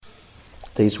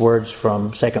these words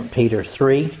from 2 Peter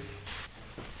 3.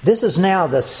 This is now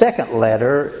the second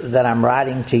letter that I'm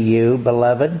writing to you,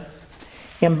 beloved.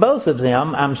 In both of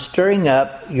them, I'm stirring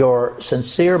up your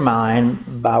sincere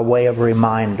mind by way of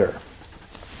reminder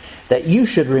that you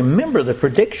should remember the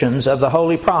predictions of the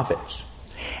holy prophets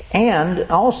and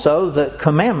also the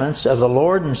commandments of the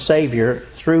Lord and Savior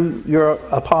through your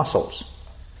apostles.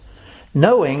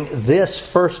 Knowing this,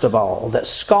 first of all, that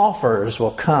scoffers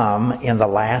will come in the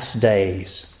last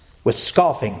days with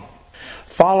scoffing,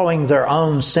 following their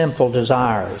own sinful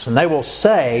desires. And they will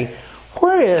say,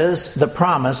 where is the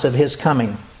promise of His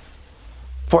coming?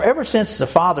 For ever since the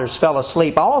fathers fell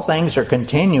asleep, all things are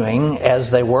continuing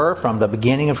as they were from the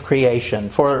beginning of creation.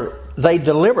 For they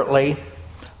deliberately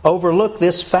overlook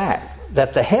this fact,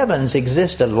 that the heavens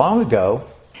existed long ago,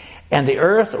 and the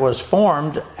earth was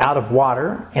formed out of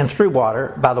water and through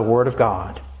water by the word of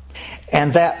God.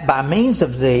 And that by means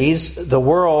of these, the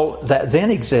world that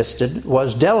then existed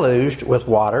was deluged with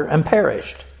water and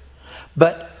perished.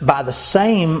 But by the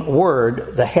same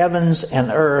word, the heavens and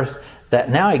earth that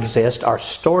now exist are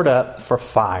stored up for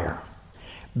fire,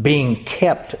 being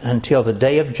kept until the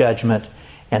day of judgment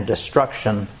and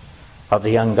destruction of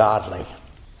the ungodly.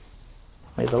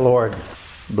 May the Lord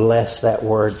bless that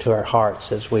word to our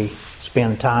hearts as we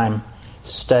spend time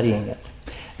studying it.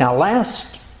 Now,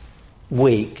 last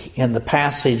week, in the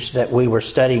passage that we were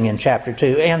studying in chapter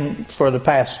 2, and for the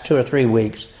past 2 or 3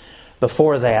 weeks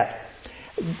before that,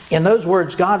 in those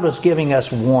words, God was giving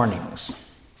us warnings.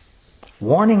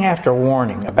 Warning after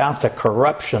warning about the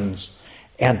corruptions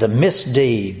and the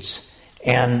misdeeds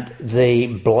and the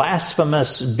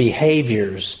blasphemous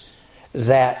behaviors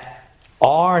that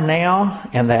are now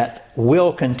and that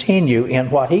will continue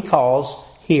in what he calls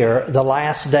here the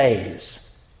last days.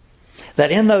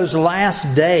 That in those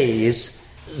last days,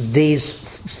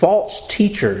 these false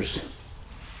teachers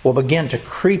will begin to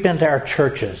creep into our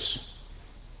churches,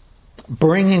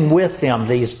 bringing with them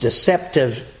these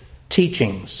deceptive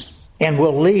teachings, and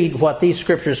will lead what these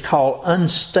scriptures call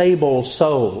unstable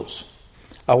souls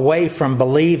away from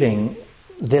believing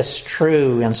this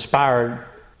true, inspired,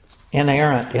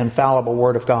 inerrant, infallible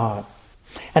Word of God.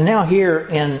 And now here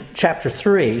in chapter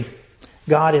 3,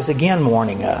 God is again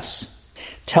warning us,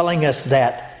 telling us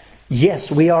that,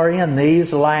 yes, we are in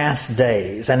these last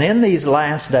days. And in these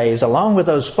last days, along with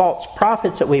those false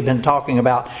prophets that we've been talking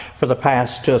about for the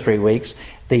past 2 or 3 weeks,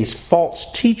 these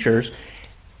false teachers,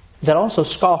 that also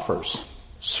scoffers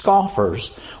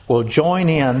will join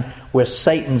in with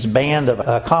Satan's band of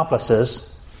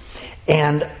accomplices,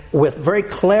 and with very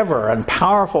clever and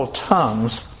powerful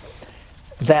tongues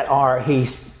that are, he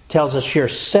tells us here,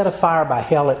 set afire by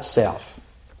hell itself.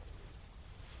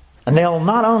 And they'll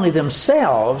not only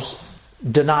themselves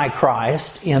deny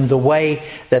Christ in the way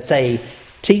that they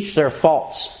teach their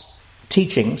false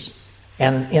teachings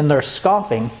and in their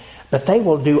scoffing, but they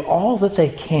will do all that they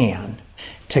can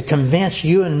to convince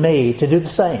you and me to do the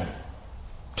same,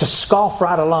 to scoff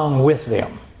right along with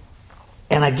them.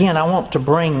 And again, I want to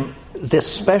bring this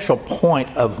special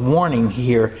point of warning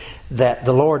here that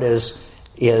the Lord is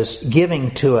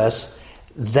giving to us,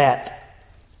 that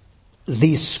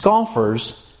these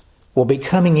scoffers will be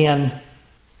coming in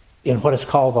what is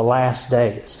called the last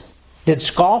days. Did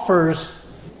scoffers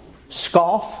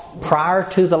scoff prior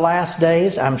to the last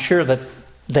days? I'm sure that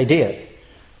they did.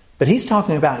 But he's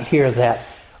talking about here that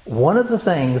one of the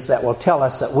things that will tell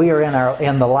us that we are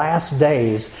in the last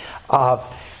days of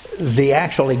the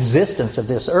actual existence of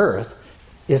this earth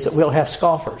is that we'll have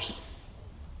scoffers.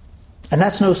 And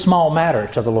that's no small matter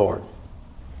to the Lord.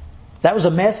 That was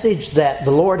a message that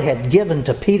the Lord had given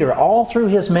to Peter all through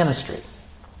his ministry.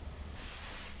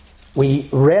 We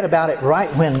read about it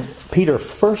right when Peter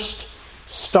first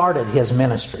started his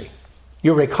ministry.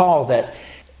 You'll recall that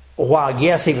while,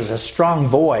 yes, he was a strong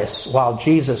voice while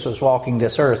Jesus was walking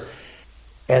this earth,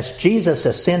 as Jesus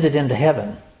ascended into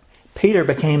heaven, Peter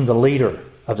became the leader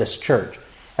of this church.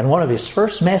 And one of his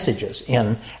first messages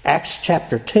in Acts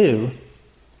chapter 2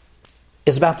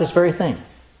 is about this very thing.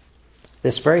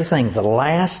 This very thing, the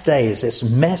last days, this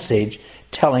message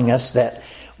telling us that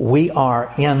we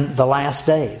are in the last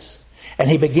days. And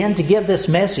he began to give this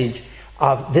message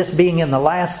of this being in the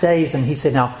last days, and he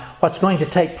said, now, what's going to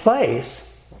take place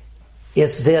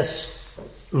is this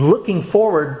looking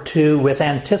forward to, with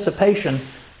anticipation,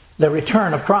 the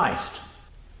return of Christ.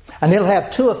 And it'll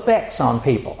have two effects on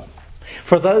people.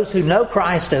 For those who know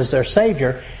Christ as their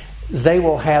Savior, they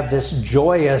will have this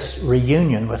joyous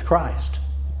reunion with Christ.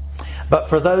 But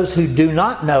for those who do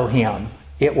not know Him,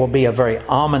 it will be a very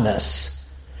ominous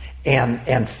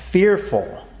and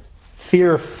fearful,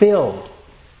 fear-filled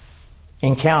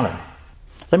encounter.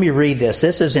 Let me read this.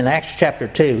 This is in Acts chapter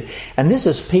 2, and this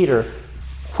is Peter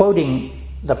quoting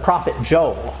the prophet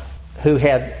Joel, who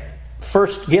had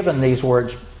first given these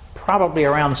words probably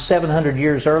around 700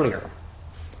 years earlier.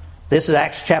 This is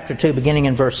Acts chapter 2, beginning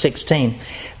in verse 16.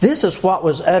 This is what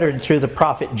was uttered through the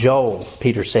prophet Joel,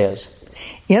 Peter says.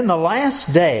 In the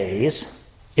last days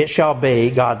it shall be,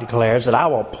 God declares, that I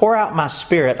will pour out my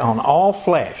Spirit on all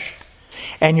flesh,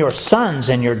 and your sons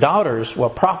and your daughters will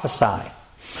prophesy,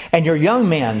 and your young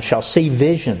men shall see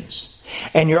visions,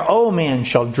 and your old men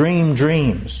shall dream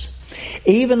dreams.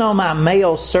 Even on my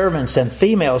male servants and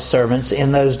female servants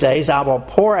in those days I will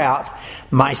pour out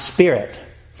my Spirit,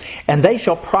 and they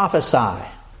shall prophesy.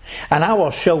 And I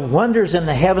will show wonders in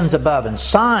the heavens above and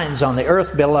signs on the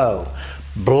earth below,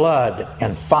 blood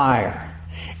and fire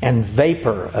and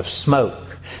vapor of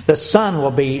smoke. The sun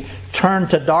will be turned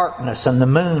to darkness and the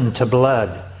moon to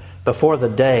blood before the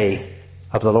day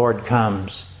of the Lord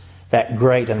comes, that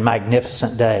great and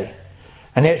magnificent day.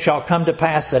 And it shall come to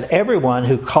pass that everyone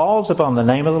who calls upon the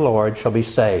name of the Lord shall be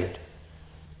saved.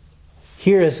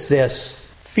 Here is this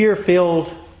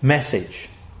fear-filled message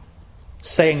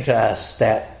saying to us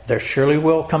that there surely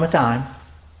will come a time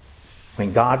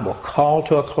when God will call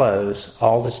to a close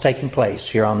all that's taking place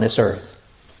here on this earth.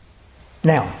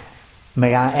 Now,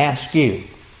 may I ask you,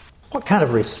 what kind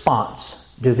of response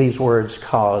do these words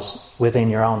cause within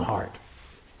your own heart?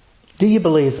 Do you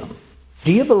believe them?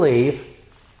 Do you believe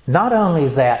not only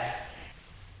that,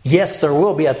 yes, there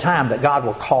will be a time that God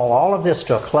will call all of this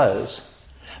to a close,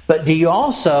 but do you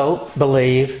also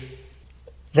believe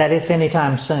that it's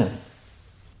anytime soon?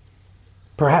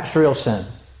 Perhaps real soon.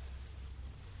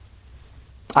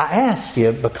 I ask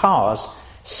you because,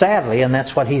 sadly, and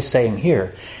that's what he's saying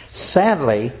here,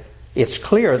 sadly, it's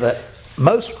clear that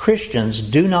most Christians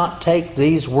do not take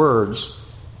these words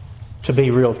to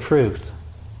be real truth.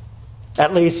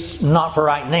 At least not for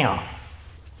right now.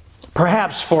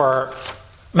 Perhaps for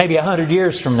maybe 100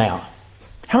 years from now.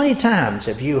 How many times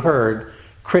have you heard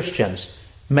Christians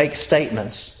make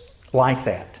statements like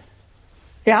that?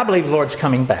 Yeah, I believe the Lord's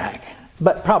coming back,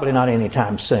 but probably not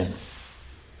anytime soon.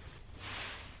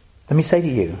 Let me say to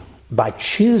you, by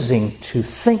choosing to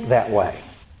think that way,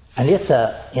 and it's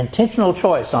an intentional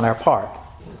choice on our part,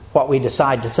 what we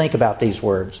decide to think about these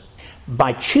words,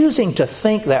 by choosing to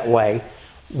think that way,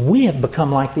 we have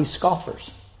become like these scoffers.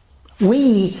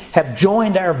 We have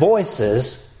joined our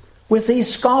voices with these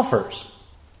scoffers.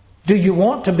 Do you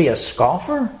want to be a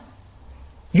scoffer?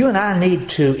 You and I need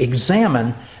to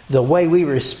examine the way we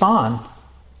respond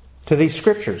to these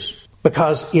scriptures.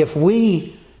 Because if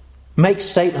we make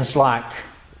statements like,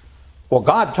 well,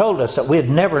 God told us that we'd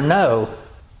never know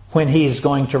when He's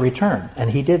going to return. And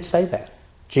He did say that.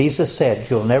 Jesus said,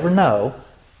 you'll never know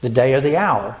the day or the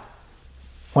hour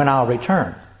when I'll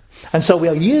return. And so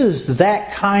we'll use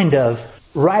that kind of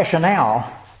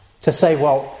rationale to say,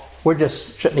 well, we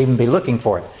just shouldn't even be looking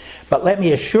for it. But let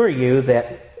me assure you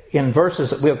that in verses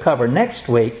that we'll cover next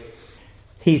week,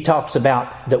 he talks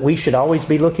about that we should always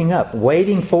be looking up,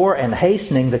 waiting for and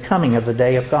hastening the coming of the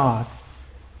day of God.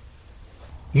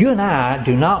 You and I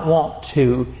do not want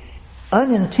to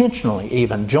unintentionally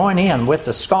even join in with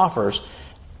the scoffers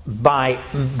by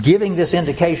giving this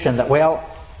indication that, well,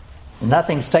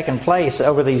 nothing's taken place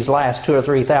over these last 2,000 or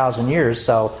 3,000 years,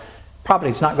 so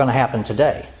probably it's not going to happen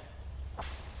today.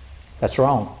 That's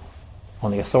wrong.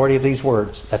 On the authority of these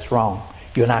words, that's wrong.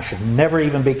 You and I should never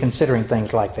even be considering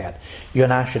things like that. You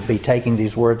and I should be taking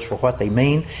these words for what they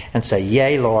mean and say,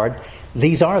 yea, Lord,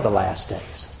 these are the last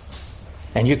days.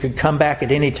 And you could come back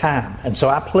at any time. And so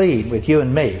I plead with you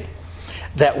and me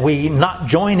that we not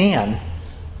join in,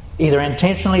 either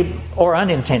intentionally or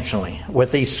unintentionally,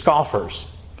 with these scoffers.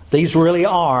 These really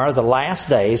are the last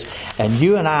days, and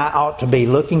you and I ought to be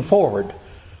looking forward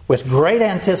with great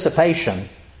anticipation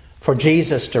for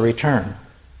Jesus to return.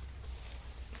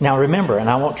 Now remember, and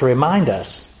I want to remind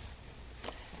us,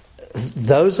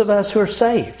 those of us who are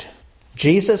saved,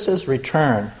 Jesus'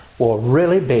 return will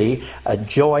really be a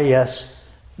joyous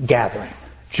gathering,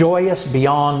 joyous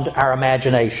beyond our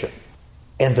imagination.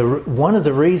 And one of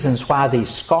the reasons why these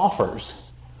scoffers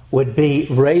would be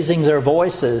raising their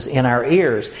voices in our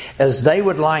ears as they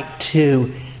would like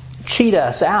to cheat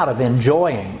us out of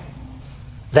enjoying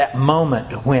that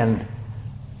moment when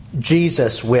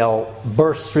Jesus will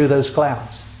burst through those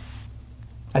clouds.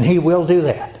 And He will do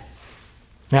that.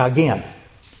 Now again,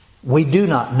 we do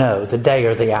not know the day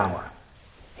or the hour.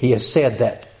 He has said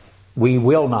that we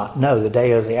will not know the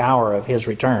day or the hour of His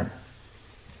return.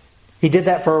 He did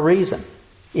that for a reason.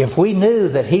 If we knew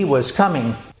that He was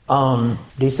coming on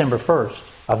December 1st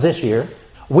of this year,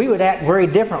 we would act very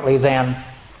differently than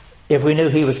if we knew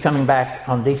he was coming back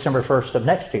on December 1st of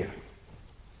next year?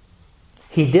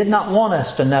 He did not want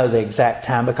us to know the exact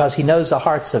time because he knows the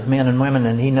hearts of men and women,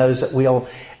 and he knows that we'll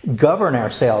govern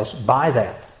ourselves by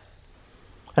that.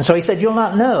 And so he said, you'll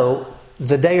not know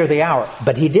the day or the hour.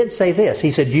 But he did say this.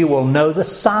 He said, you will know the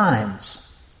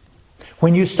signs.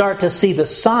 When you start to see the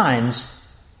signs,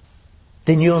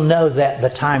 then you'll know that the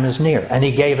time is near. And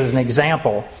he gave as an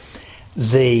example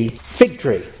the fig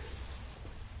tree.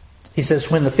 He says,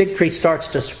 when the fig tree starts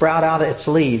to sprout out its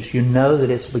leaves, you know that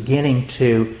it's beginning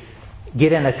to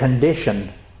get in a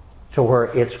condition to where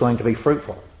it's going to be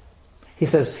fruitful. He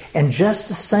says, and just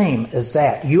the same as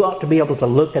that, you ought to be able to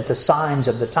look at the signs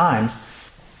of the times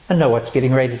and know what's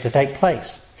getting ready to take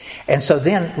place. And so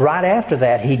then, right after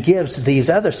that, he gives these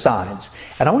other signs.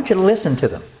 And I want you to listen to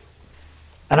them.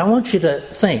 And I want you to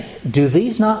think, do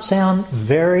these not sound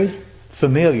very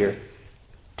familiar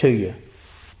to you?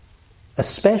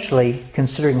 Especially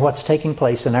considering what's taking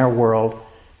place in our world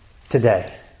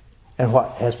today and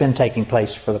what has been taking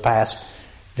place for the past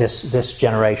this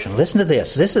generation. Listen to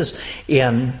this. This is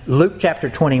in Luke chapter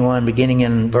 21, beginning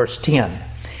in verse 10.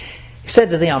 He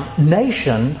said to them,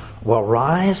 nation will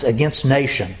rise against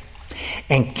nation,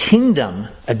 and kingdom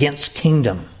against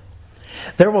kingdom.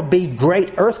 There will be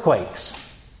great earthquakes,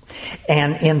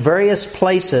 and in various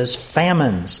places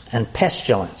famines and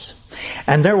pestilence.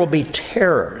 And there will be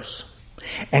terrors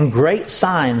and great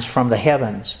signs from the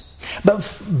heavens.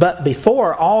 But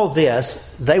before all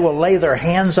this, they will lay their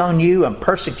hands on you and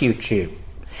persecute you,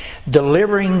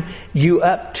 delivering you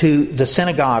up to the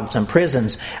synagogues and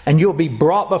prisons, and you'll be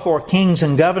brought before kings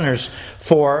and governors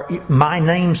for my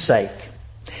name's sake.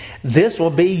 This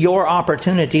will be your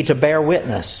opportunity to bear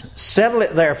witness. Settle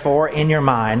it therefore in your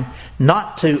mind,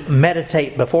 not to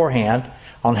meditate beforehand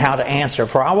on how to answer,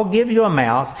 for I will give you a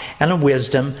mouth and a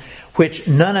wisdom which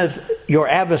none of your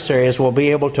adversaries will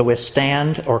be able to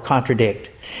withstand or contradict.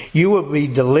 You will be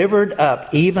delivered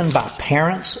up even by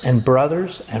parents and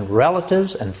brothers and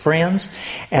relatives and friends,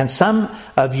 and some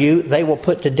of you they will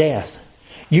put to death.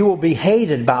 You will be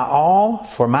hated by all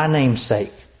for my name's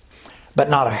sake, but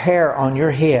not a hair on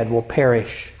your head will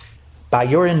perish. By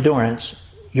your endurance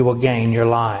you will gain your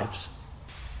lives.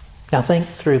 Now think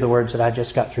through the words that I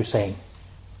just got through saying.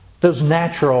 Those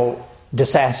natural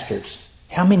disasters,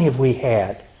 how many have we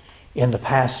had in the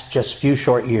past just few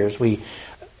short years?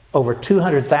 Over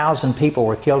 200,000 people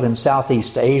were killed in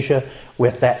Southeast Asia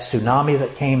with that tsunami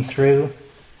that came through.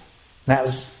 That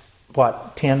was,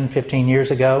 10, 15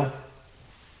 years ago?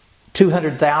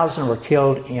 200,000 were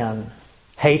killed in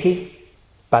Haiti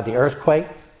by the earthquake.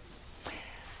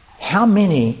 How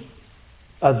many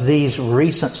of these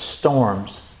recent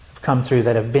storms have come through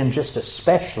that have been just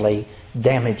especially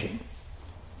damaging?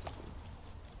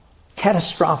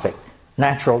 Catastrophic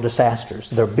natural disasters.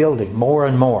 They're building more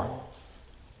and more.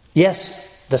 Yes,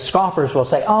 the scoffers will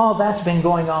say, oh, that's been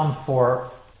going on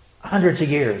for hundreds of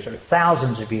years or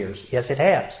thousands of years. Yes, it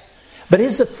has. But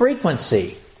is the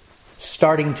frequency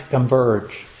starting to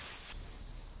converge?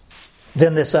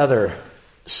 Then this other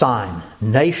sign,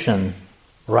 nation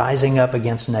rising up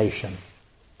against nation.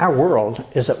 Our world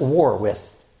is at war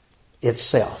with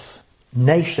itself.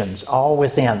 Nations all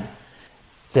within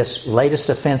this latest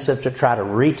offensive to try to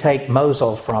retake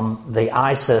Mosul from the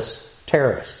ISIS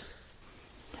terrorists.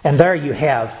 And there you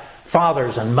have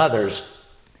fathers and mothers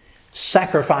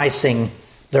sacrificing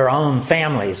their own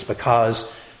families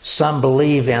because some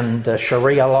believe in the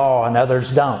Sharia law and others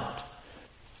don't.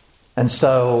 And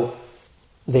so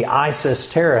the ISIS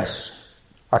terrorists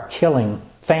are killing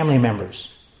family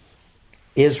members.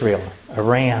 Israel,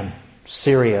 Iran,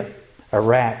 Syria,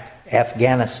 Iraq,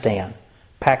 Afghanistan,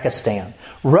 Pakistan,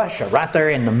 Russia right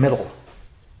there in the middle.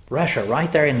 Russia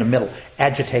right there in the middle,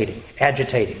 agitating.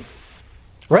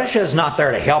 Russia is not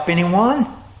there to help anyone.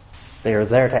 They are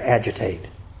there to agitate.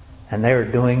 And they are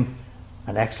doing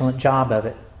an excellent job of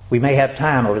it. We may have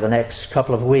time over the next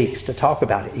couple of weeks to talk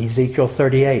about it. Ezekiel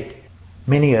 38.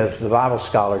 Many of the Bible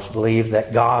scholars believe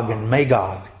that Gog and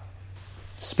Magog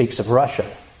speaks of Russia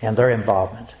and their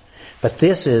involvement. But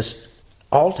this is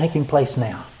all taking place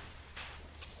now.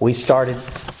 We started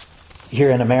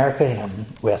here in America and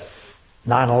with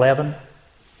 9/11.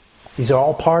 These are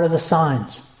all part of the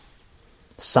signs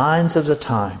of the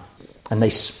time. And they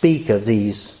speak of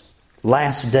these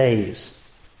last days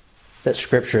that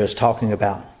Scripture is talking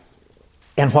about.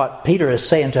 And what Peter is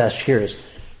saying to us here is,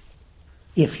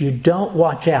 if you don't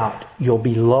watch out, you'll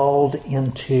be lulled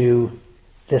into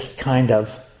this kind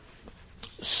of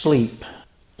sleep,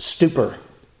 stupor,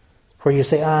 where you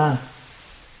say,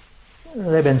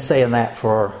 they've been saying that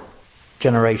for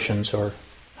generations or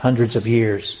hundreds of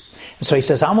years. And so he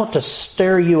says, I want to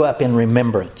stir you up in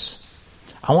remembrance.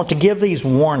 I want to give these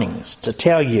warnings to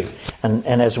tell you, and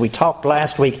as we talked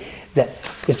last week, that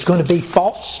it's going to be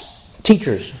false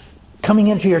teachers coming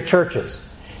into your churches,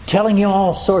 telling you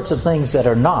all sorts of things that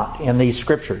are not in these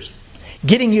Scriptures,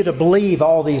 getting you to believe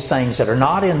all these things that are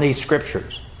not in these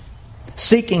Scriptures,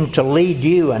 seeking to lead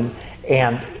you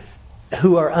and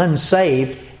who are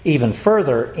unsaved even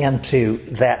further into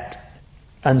that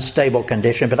unstable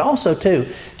condition, but also too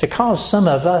to cause some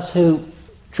of us who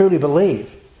truly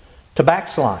believe to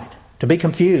backslide, to be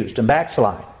confused and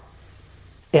backslide.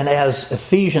 And as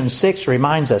Ephesians 6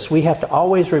 reminds us, we have to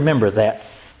always remember that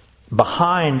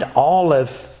behind all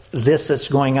of this that's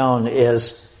going on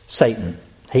is Satan.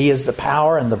 He is the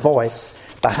power and the voice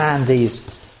behind these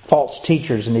false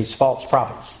teachers and these false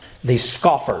prophets, these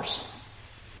scoffers.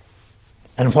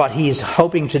 And what he's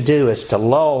hoping to do is to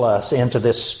lull us into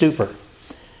this stupor,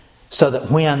 so that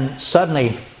when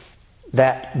suddenly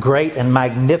that great and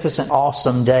magnificent,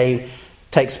 awesome day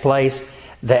takes place,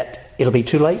 that it'll be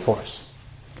too late for us.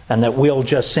 And that we'll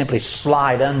just simply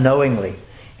slide unknowingly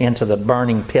into the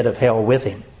burning pit of hell with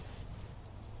him.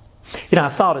 You know, I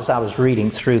thought as I was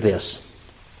reading through this,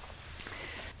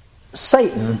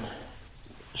 Satan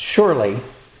surely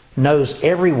knows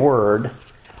every word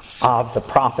of the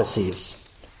prophecies.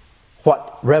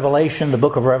 What Revelation, the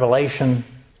book of Revelation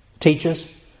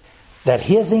teaches, that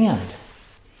his end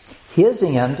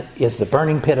is the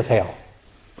burning pit of hell.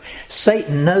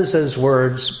 Satan knows those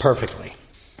words perfectly.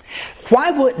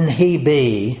 Why wouldn't he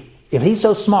be, if he's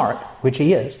so smart, which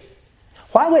he is,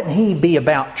 why wouldn't he be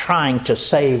about trying to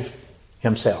save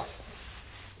himself?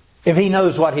 If he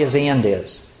knows what his end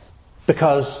is.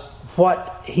 Because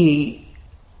what he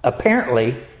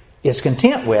apparently is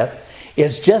content with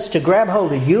is just to grab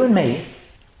hold of you and me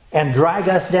and drag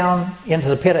us down into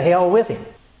the pit of hell with him.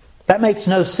 That makes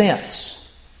no sense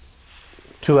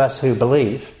to us who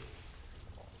believe.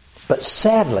 But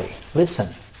sadly, listen,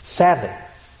 sadly,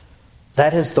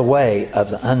 that is the way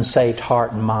of the unsaved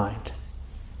heart and mind.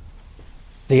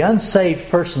 The unsaved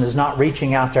person is not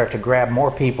reaching out there to grab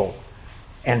more people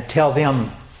and tell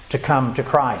them to come to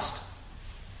Christ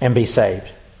and be saved.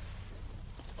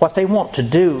 What they want to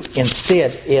do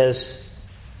instead is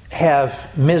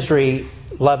have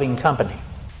misery-loving company.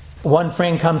 One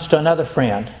friend comes to another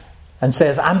friend and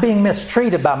says, I'm being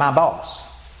mistreated by my boss.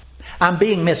 I'm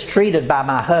being mistreated by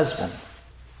my husband,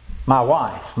 my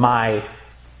wife, my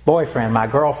boyfriend, my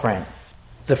girlfriend.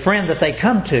 The friend that they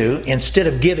come to, instead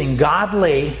of giving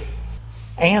godly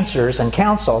answers and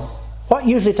counsel, what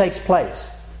usually takes place?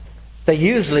 They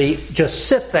usually just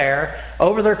sit there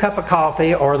over their cup of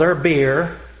coffee or their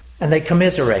beer and they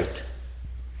commiserate.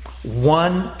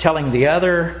 One telling the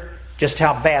other just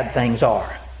how bad things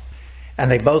are. And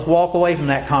they both walk away from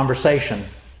that conversation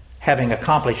having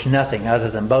accomplished nothing other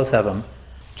than both of them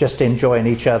just enjoying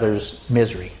each other's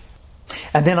misery.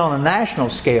 And then on a national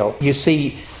scale, you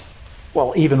see,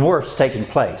 well, even worse taking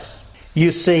place.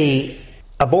 You see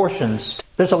abortions.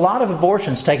 There's a lot of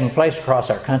abortions taking place across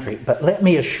our country, but let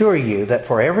me assure you that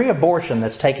for every abortion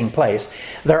that's taking place,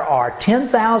 there are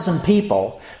 10,000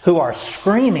 people who are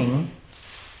screaming,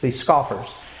 these scoffers,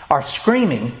 are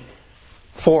screaming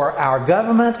for our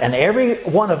government and every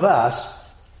one of us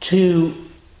to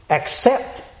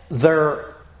accept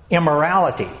their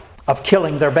immorality of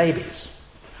killing their babies.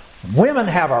 Women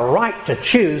have a right to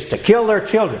choose to kill their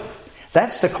children.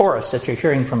 That's the chorus that you're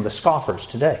hearing from the scoffers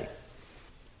today.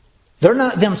 They're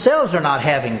not themselves are not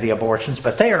having the abortions,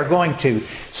 but they are going to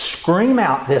scream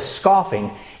out this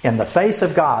scoffing in the face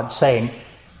of God, saying,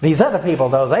 these other people,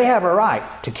 though, they have a right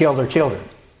to kill their children.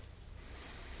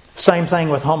 Same thing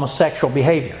with homosexual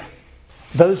behavior.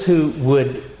 Those who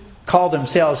would call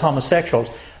themselves homosexuals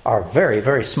are a very,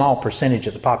 very small percentage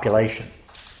of the population.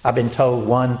 I've been told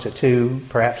 1 to 2,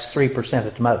 perhaps 3%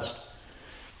 at the most.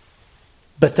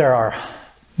 But there are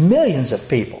millions of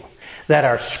people that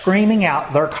are screaming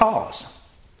out their cause.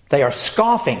 They are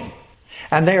scoffing.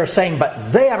 And they are saying,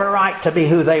 but they have a right to be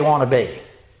who they want to be.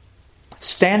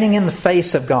 Standing in the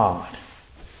face of God.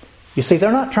 You see,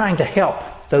 they're not trying to help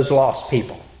those lost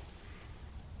people.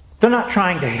 They're not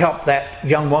trying to help that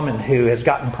young woman who has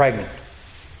gotten pregnant.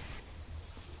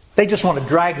 They just want to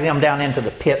drag them down into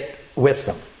the pit with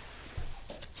them.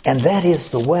 And that is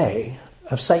the way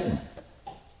of Satan.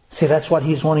 See, that's what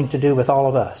he's wanting to do with all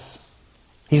of us.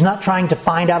 He's not trying to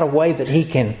find out a way that he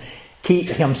can keep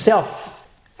himself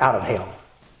out of hell.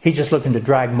 He's just looking to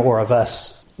drag more of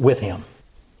us with him.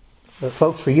 But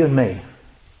folks, for you and me,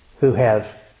 who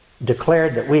have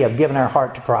declared that we have given our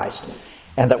heart to Christ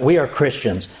and that we are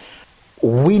Christians,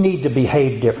 we need to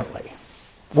behave differently.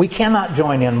 We cannot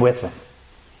join in with them.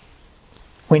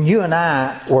 When you and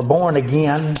I were born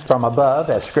again from above,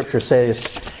 as Scripture says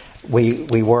we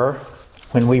were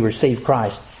when we received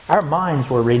Christ, our minds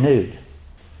were renewed.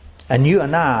 And you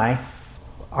and I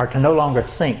are to no longer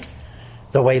think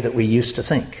the way that we used to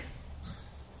think.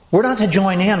 We're not to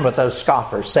join in with those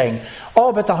scoffers saying,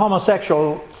 oh, but the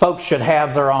homosexual folks should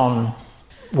have their own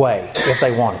way if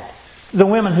they want it. The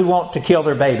women who want to kill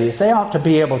their babies, they ought to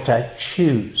be able to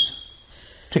choose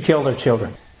to kill their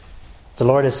children. The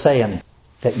Lord is saying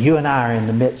that you and I are in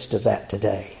the midst of that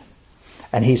today.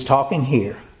 And He's talking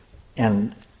here.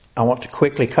 And I want to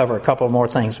quickly cover a couple more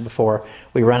things before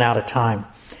we run out of time.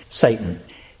 Satan.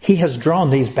 He has drawn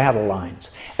these battle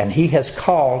lines. And he has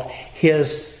called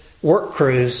his work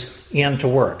crews in to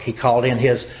work. He called in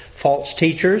his false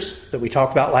teachers that we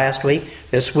talked about last week.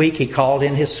 This week he called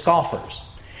in his scoffers.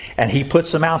 And he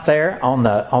puts them out there on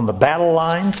the battle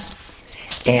lines.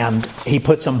 And he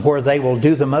puts them where they will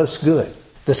do the most good.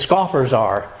 The scoffers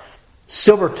are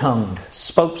silver-tongued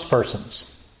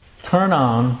spokespersons. Turn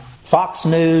on Fox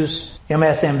News,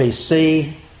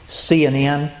 MSNBC,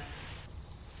 CNN.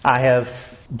 I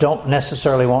don't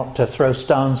necessarily want to throw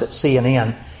stones at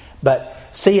CNN, but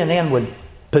CNN would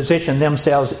position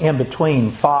themselves in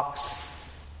between Fox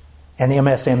and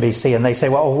MSNBC, and they say,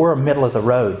 well, we're middle of the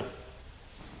road.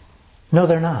 No,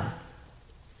 they're not.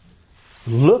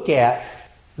 Look at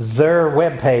their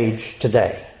webpage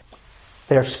today.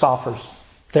 They're scoffers.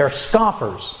 They're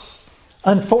scoffers.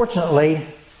 Unfortunately,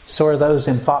 so are those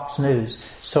in Fox News.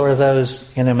 So are those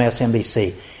in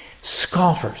MSNBC.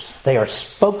 Scoffers. They are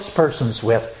spokespersons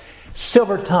with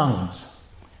silver tongues,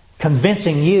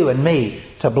 convincing you and me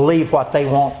to believe what they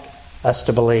want us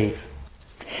to believe.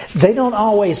 They don't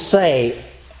always say,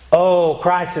 oh,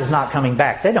 Christ is not coming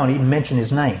back. They don't even mention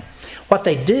His name. What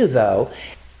they do, though,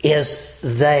 is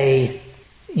they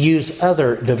use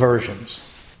other diversions.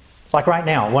 Like right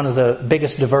now, one of the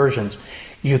biggest diversions,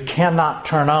 you cannot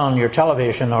turn on your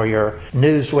television or your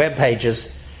news web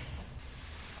pages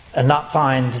and not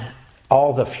find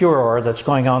all the furor that's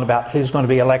going on about who's going to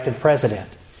be elected president.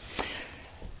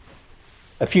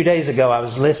 A few days ago, I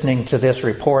was listening to this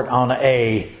report on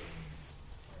a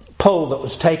poll that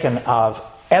was taken of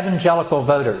evangelical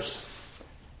voters.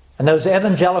 And those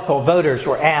evangelical voters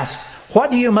were asked,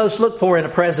 what do you most look for in a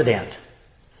president?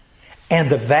 And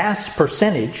the vast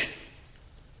percentage,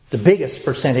 the biggest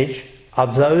percentage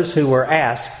of those who were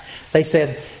asked, they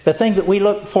said, the thing that we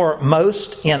look for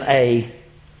most in a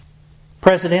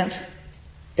president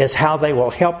is how they will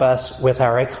help us with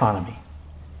our economy.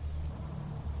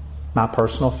 My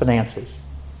personal finances.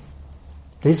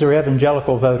 These are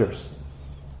evangelical voters.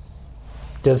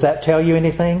 Does that tell you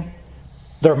anything?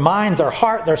 Their mind, their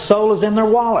heart, their soul is in their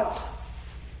wallet.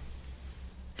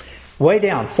 Way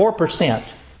down, 4%.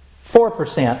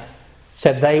 4%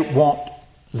 said they want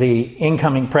the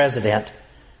incoming president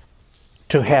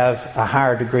to have a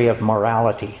higher degree of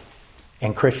morality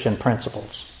and Christian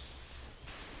principles.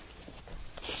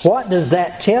 What does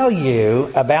that tell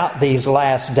you about these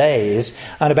last days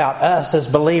and about us as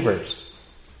believers?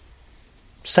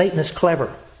 Satan is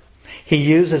clever. He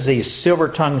uses these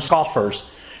silver-tongued scoffers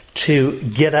to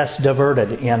get us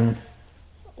diverted in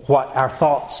what our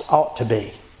thoughts ought to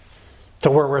be, to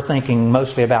where we're thinking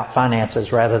mostly about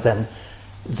finances rather than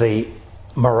the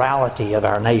morality of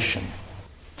our nation.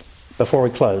 Before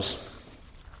we close,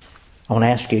 I want to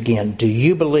ask you again, do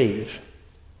you believe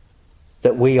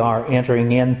that we are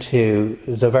entering into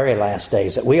the very last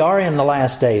days? That we are in the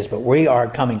last days, but we are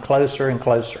coming closer and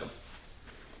closer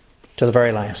to the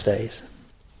very last days.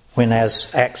 When,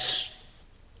 as Acts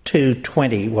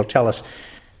 2:20 will tell us,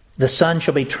 the sun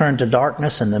shall be turned to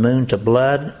darkness and the moon to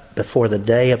blood before the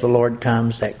day of the Lord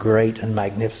comes, that great and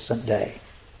magnificent day.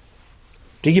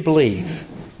 Do you believe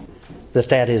that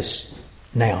that is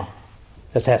now?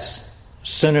 That that's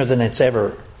sooner than it's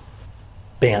ever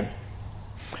been?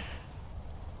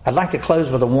 I'd like to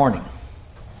close with a warning.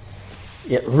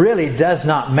 It really does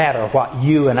not matter what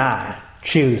you and I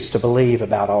choose to believe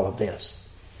about all of this.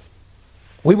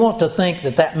 We want to think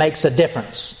that that makes a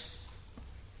difference,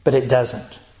 but it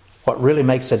doesn't. What really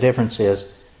makes a difference is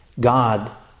God,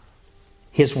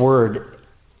 His Word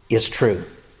is true.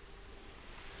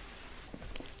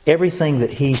 Everything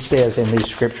that He says in these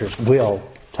Scriptures will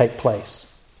take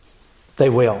place. They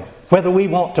will. Whether we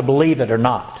want to believe it or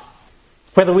not.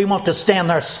 Whether we want to stand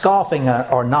there scoffing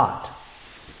or not.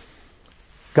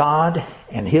 God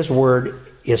and His Word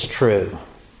is true.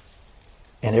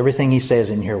 And everything He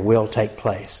says in here will take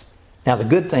place. Now the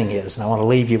good thing is, and I want to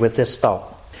leave you with this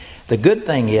thought. The good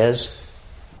thing is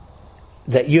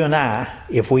that you and I,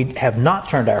 if we have not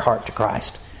turned our heart to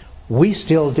Christ, we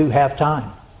still do have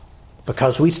time.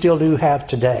 Because we still do have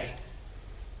today.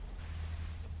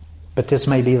 But this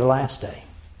may be the last day.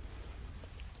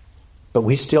 But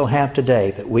we still have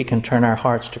today that we can turn our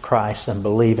hearts to Christ and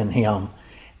believe in Him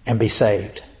and be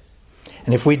saved.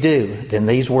 And if we do, then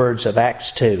these words of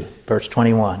Acts 2, verse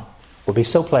 21, will be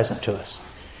so pleasant to us.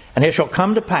 And it shall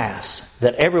come to pass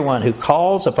that everyone who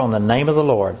calls upon the name of the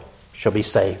Lord shall be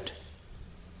saved.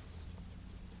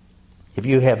 If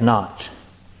you have not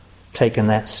taken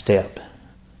that step,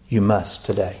 you must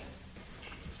today.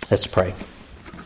 Let's pray.